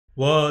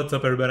What's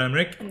up, everybody? I'm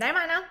Rick, And I'm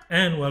Anna.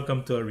 and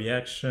welcome to a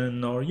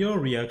reaction or your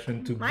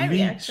reaction to My Bleach,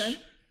 reaction.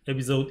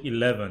 episode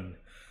 11.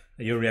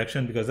 Your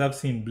reaction because I've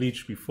seen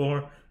Bleach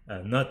before,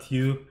 not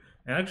you.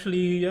 Actually,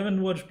 you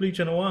haven't watched Bleach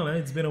in a while.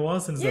 It's been a while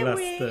since the Yeah,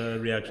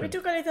 last reaction. we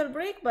took a little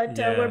break, but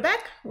Yeah, we're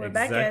back. We're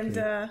back, and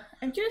exactly.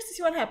 I'm curious to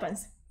see what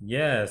happens.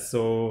 Yeah,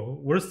 so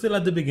we're still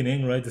at the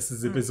beginning, right? This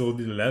is episode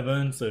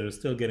 11, so you're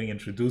still getting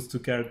introduced to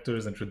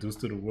characters, introduced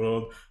to the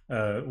world.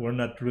 We're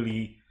not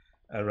really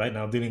right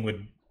now dealing with,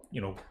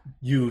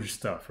 huge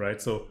stuff,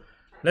 right? So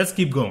let's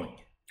keep going.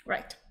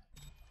 Right.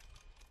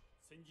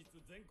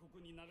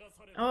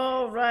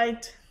 All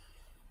right.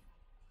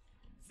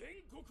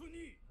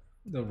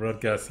 The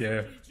broadcast,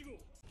 yeah.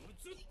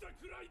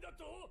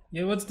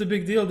 Yeah, what's the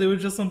big deal? They were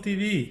just on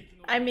TV.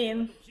 I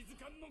mean,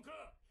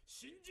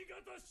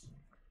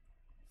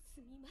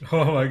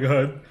 Oh my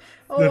god.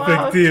 oh The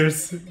wow, fake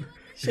tears.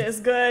 she's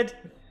good,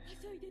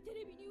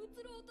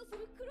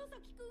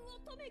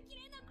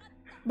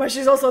 but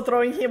she's also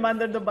throwing him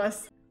under the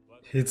bus.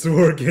 It's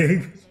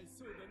working.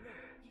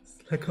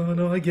 It's like, oh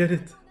no, I get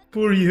it.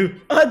 Poor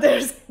you. Oh,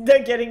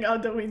 they're getting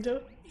out the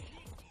window.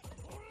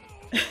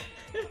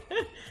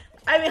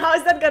 I mean, how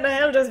is that gonna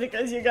help just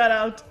because you got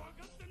out?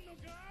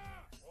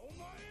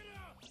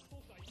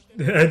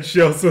 And she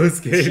also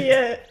escaped.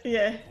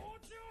 Yeah.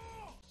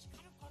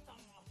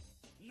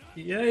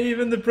 Yeah,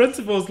 even the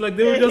principals, like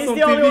they were Yeah, just he's on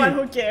the only TV. one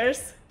who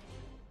cares.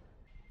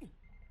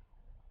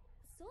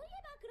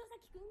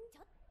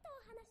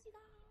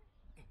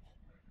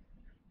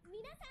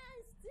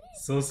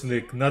 So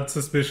slick, not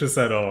suspicious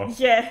at all.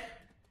 Yeah.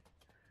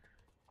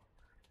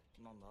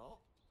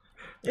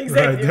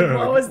 Exactly. Right,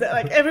 What was that?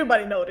 Like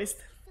everybody noticed.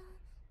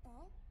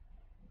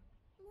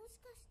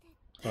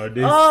 Are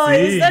they Oh,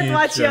 is seeing that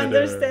what each she other?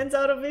 understands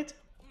out of it?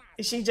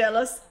 Is she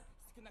jealous?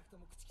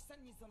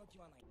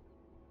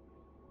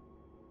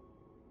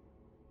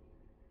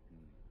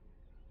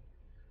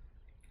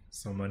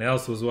 Someone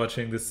else was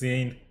watching the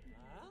scene.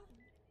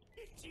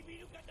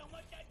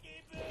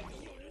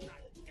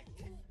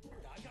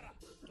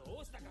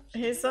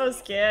 He's so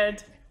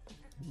scared.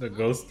 The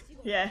ghost.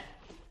 Yeah.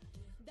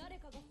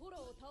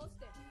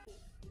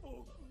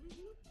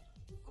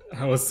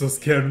 I was so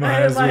scared my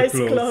My eyes were eyes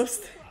closed.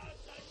 closed.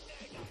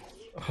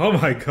 Oh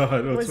my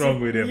god, what's Was wrong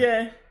it- with him?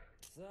 Yeah.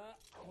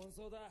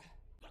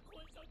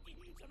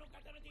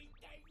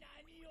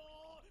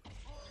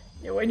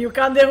 Yeah, when you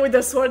come there with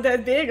a sword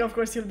that big, of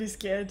course you'll be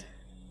scared.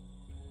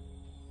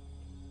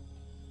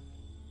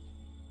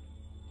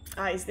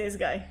 Ah, it's this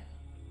guy.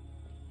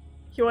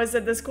 He was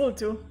at the school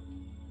too.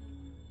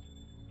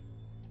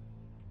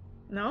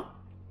 No?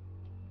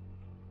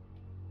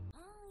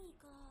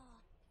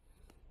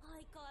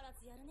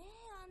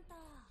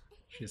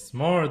 She's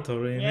smart,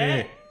 Orime.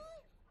 Yeah.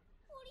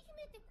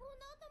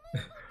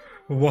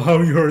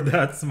 Wow, you're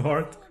that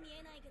smart.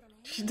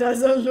 She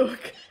doesn't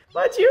look.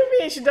 What do you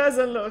mean she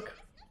doesn't look?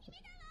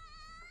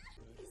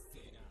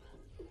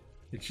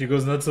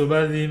 Ichigo's not so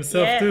badly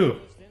himself Yeah.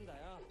 too.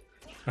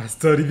 I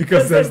study because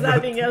Because there's there's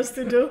nothing else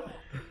to do.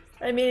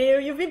 I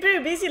mean, you've been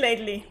pretty busy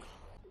lately.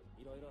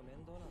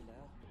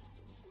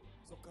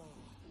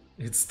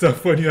 It's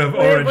tough when you have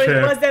Wait, orange what's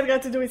hair. that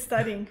got to do with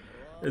studying?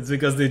 It's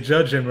because they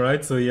judge him,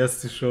 right? So he has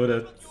to show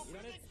that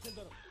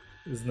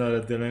he's not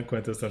a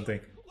delinquent or something.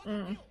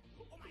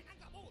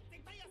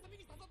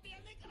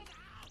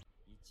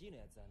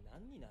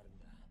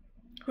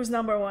 Who's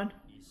number one?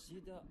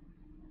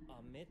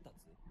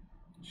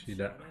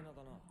 Ishida.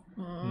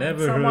 Never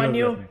heard someone of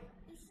new. that name.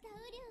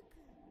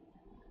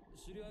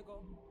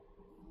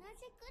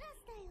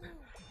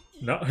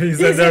 No, he's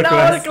in He's their in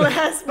our class.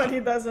 class, but he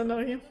doesn't know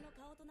him.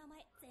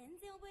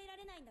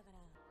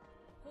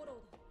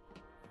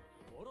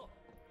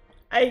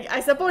 I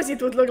suppose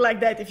it would look like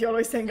that if you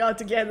always hang out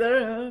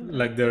together.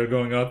 Like they're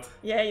going out.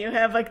 Yeah, you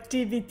have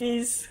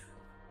activities.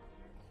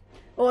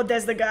 Oh,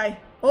 there's the guy.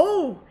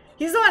 Oh,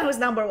 he's the one who's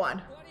number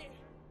one.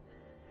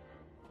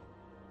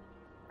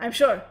 I'm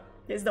sure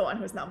he's the one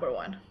who's number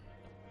one.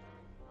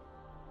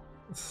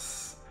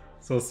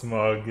 So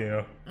smug, you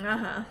know.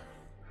 Uh-huh.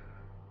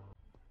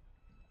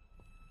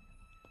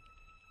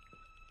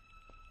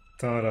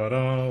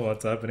 Ta-da-da,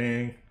 what's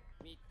happening?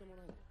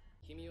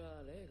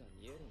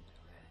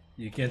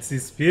 You can see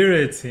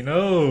spirits, he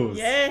knows.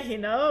 Yeah, he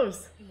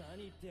knows.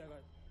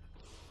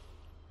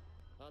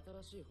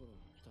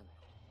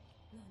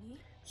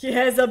 He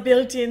has a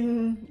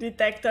built-in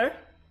detector.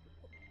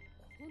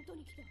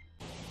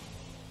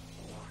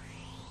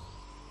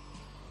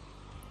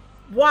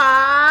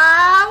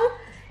 Wow!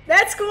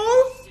 That's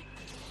cool!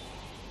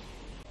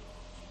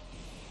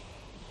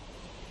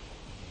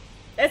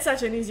 That's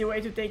such an easy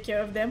way to take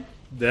care of them.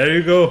 There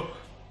you go.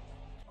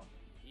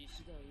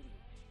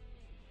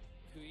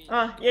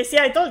 Ah, yeah, see,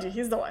 I told you,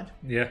 he's the one.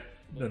 Yeah,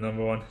 the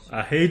number one.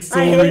 I hate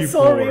Soul I hate Reapers.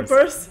 Soul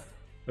Reapers.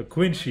 A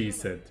Quincy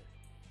said.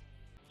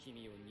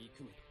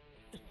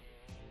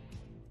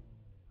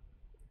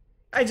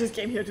 I just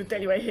came here to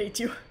tell you I hate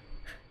you.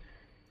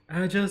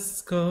 I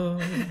just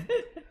called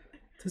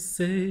to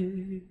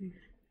say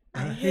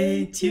I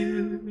hate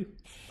you.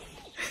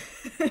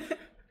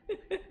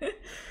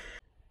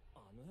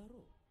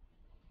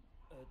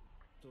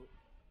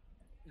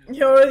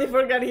 You already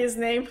forgot his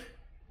name.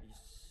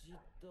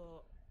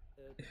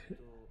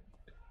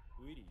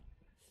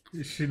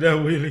 Ishida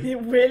Willy.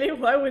 Really?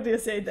 Why would you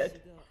say that?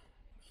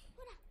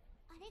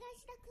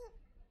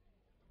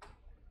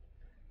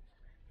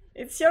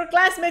 It's your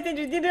classmate and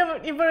you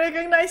didn't even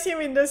recognize him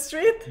in the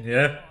street?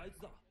 Yeah.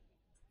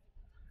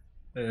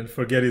 And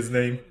forget his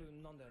name.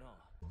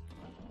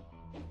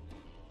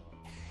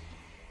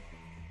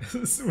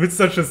 With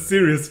such a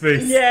serious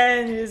face. Yeah,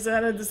 and he's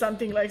gonna do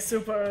something like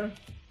super...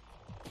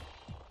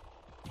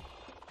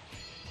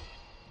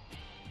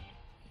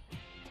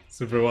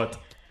 Super what?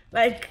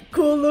 like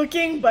cool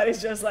looking, but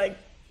it's just like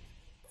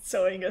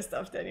sewing a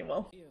stuffed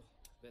animal.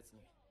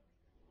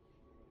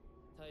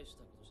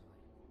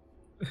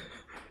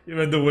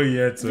 Even the way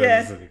he answers,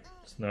 Yeah.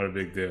 it's not a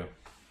big deal.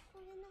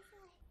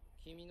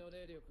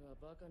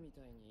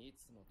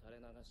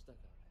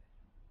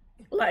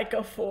 Like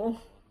a fool.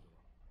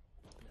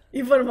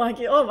 Even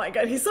monkey. Oh my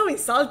god, he's so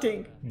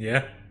insulting.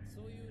 Yeah.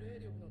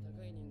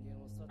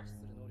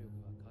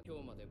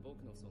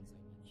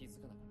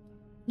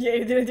 Yeah,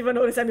 you didn't even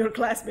notice I'm your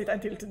classmate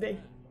until today.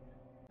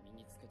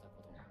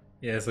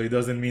 Yeah, so it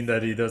doesn't mean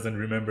that he doesn't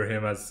remember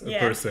him as a Yeah.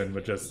 person,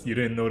 but just you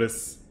didn't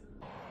notice.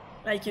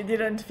 Like you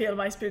didn't feel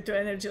my spiritual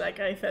energy like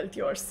I felt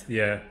yours.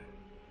 Yeah.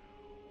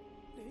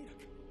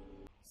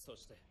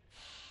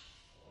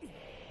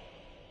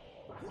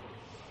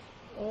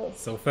 Oh.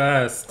 So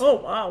fast. Oh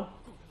wow.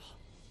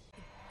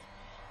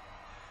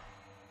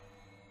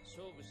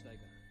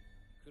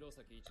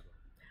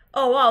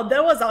 Oh wow,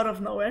 that was out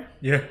of nowhere.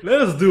 Yeah,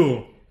 let us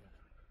do.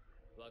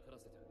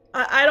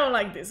 I don't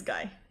like this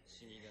guy.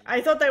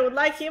 I thought I would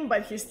like him,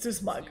 but he's too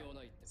smug.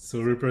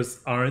 So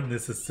Reapers aren't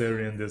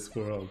necessary in this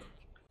world.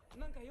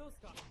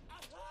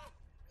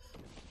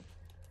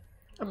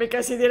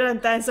 Because he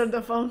didn't answer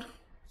the phone.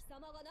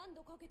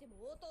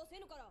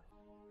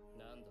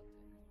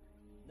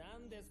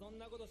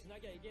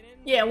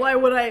 Yeah, why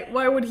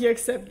would he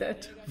accept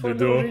that? For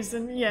The no door?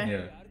 reason, yeah.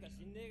 Yeah.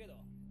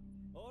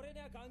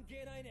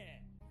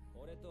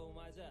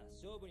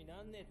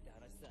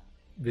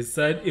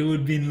 Besides, it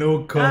would be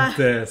no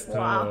contest.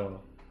 wow. Oh.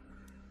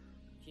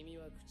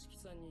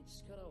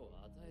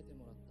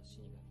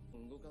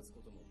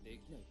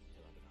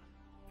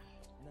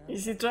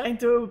 Is he trying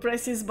to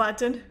press his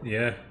button?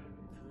 Yeah.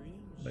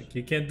 Like,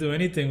 he can't do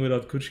anything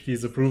without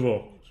Kuchiki's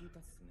approval.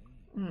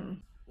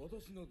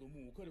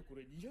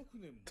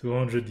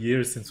 200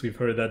 years since we've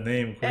heard that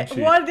name, Quincy.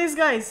 Who are these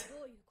guys?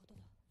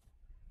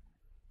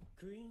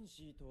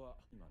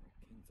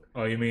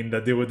 Oh, you mean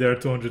that they were there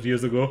 200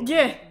 years ago?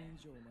 Yeah.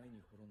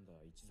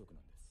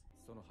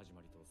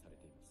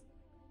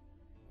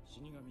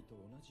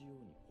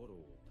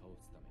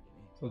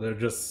 So they're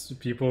just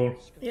people.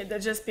 Yeah, they're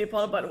just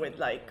people, but with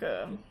like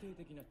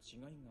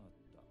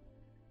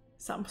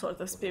some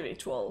sort of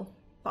spiritual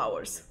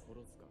powers.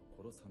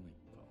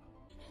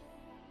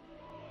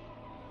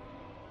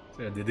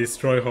 Yeah, they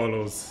destroy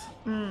hollows.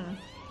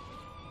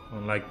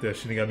 Unlike the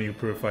Shinigami who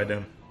purify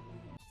them.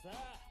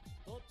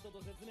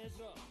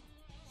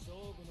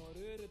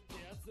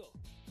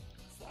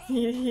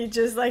 He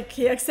just like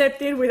he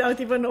accepted without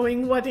even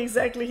knowing what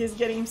exactly he's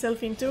getting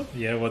himself into.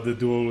 Yeah, what the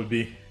duel would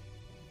be.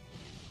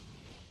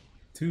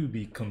 To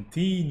be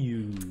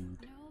continued.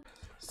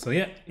 So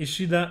yeah,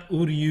 Ishida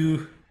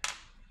Uryu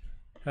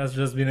has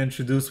just been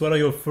introduced. What are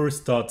your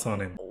first thoughts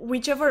on him?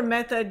 Whichever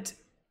method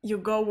you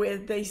go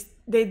with,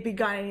 they'd be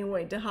gone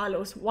anyway, the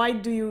Hollows. Why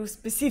do you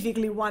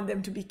specifically want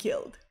them to be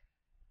killed?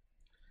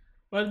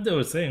 Well, they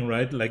were saying,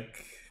 right?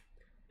 Like,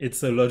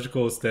 it's a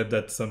logical step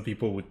that some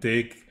people would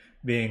take.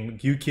 Being,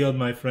 you killed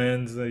my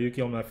friends, you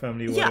killed my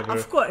family, whatever. Yeah,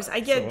 of course, I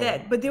get So,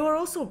 that. But they were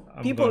also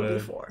people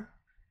before.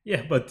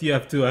 Yeah, but you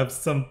have to have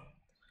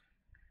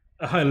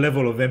a high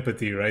level of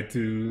empathy, right?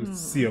 To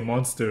see a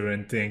monster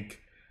and think,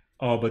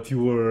 oh, but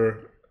you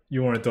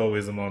weren't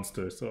always a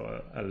monster,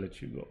 so I'll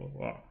let you go.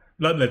 Well,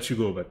 not let you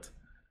go, but,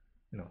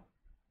 you know,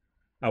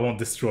 I won't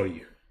destroy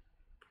you.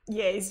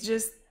 Yeah, it's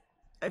just,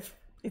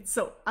 it's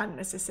so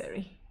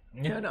unnecessary.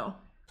 Yeah. You know.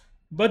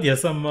 But yeah,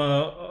 some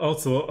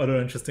also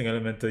other interesting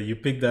element. You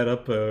picked that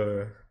up.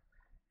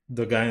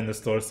 The guy in the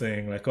store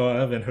saying like, "Oh, I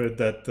haven't heard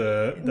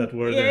that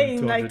word Yeah, in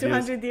 200 like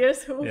 200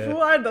 years. Who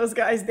are those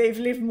guys? They've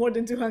lived more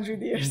than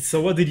 200 years.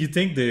 So what did you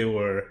think they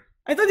were?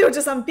 I thought they were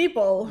just some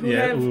people who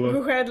Yeah,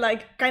 who had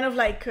like kind of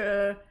like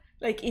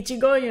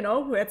Ichigo, you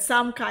know, who had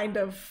some kind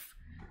of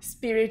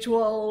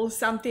spiritual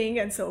something,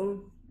 and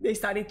so they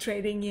started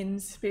trading in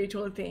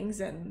spiritual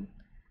things and.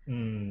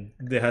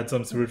 They had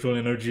some spiritual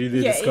energy. They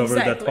Yeah, discovered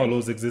that exactly.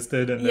 hollows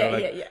existed, and they're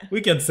like, yeah. we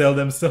can sell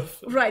them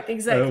stuff. Right,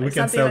 exactly. We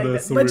can something sell like the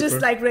that. Soul But just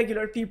Reaper. like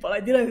regular people.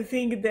 I didn't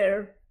think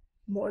they're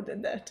more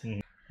than that.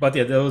 But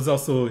yeah, there was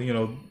also, you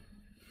know,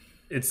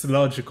 it's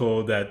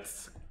logical that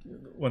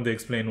when they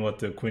explain what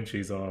the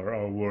Quinchis are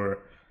or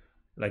were,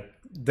 like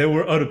there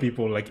were other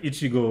people like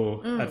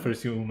Ichigo. At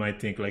first, you might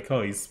think like,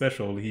 oh, he's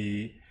special.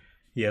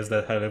 He has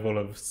that high level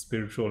of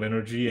spiritual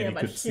energy, and Yeah, he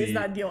but could he's see.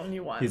 not the only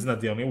one. He's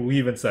not the only. We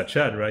even saw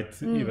Chad, right?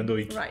 Even though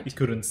he right.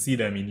 couldn't see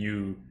them, he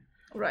knew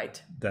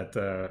Right. that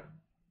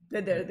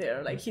that they're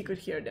there. Like he could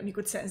hear them, he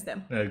could sense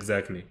them.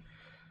 Exactly.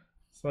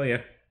 So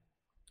yeah.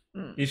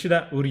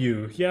 Ishida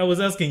Uryu. Yeah, I was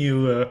asking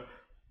you,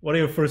 what are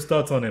your first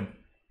thoughts on him?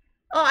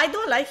 Oh, I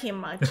don't like him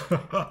much.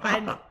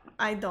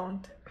 I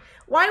don't.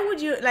 Why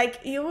would you, like,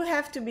 you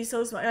have to be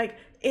so smart. Like,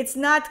 it's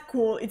not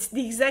cool. It's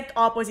the exact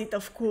opposite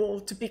of cool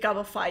to pick up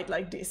a fight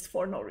like this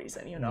for no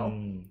reason, you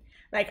know?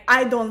 Like,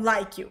 I don't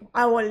like you.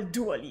 I will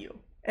duel you.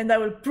 And I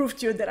will prove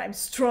to you that I'm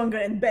stronger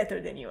and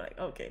better than you. Like,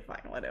 okay,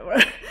 fine,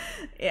 whatever.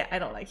 Yeah, I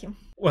don't like him.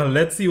 Well,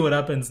 let's see what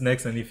happens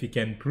next and if he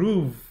can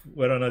prove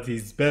whether or not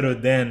he's better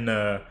than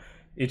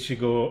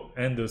Ichigo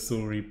and the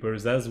Soul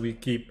Reapers as we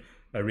keep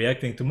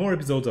reacting to more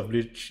episodes of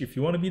Bleach. If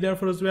you want to be there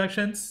for those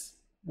reactions,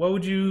 what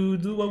would you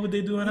do? What would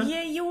they do, Anna?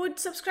 Yeah, you would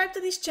subscribe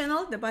to this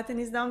channel. The button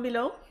is down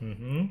below.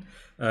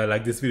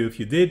 Like this video if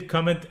you did.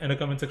 Comment in the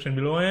comment section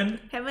below and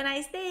have a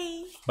nice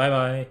day.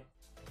 bye-bye.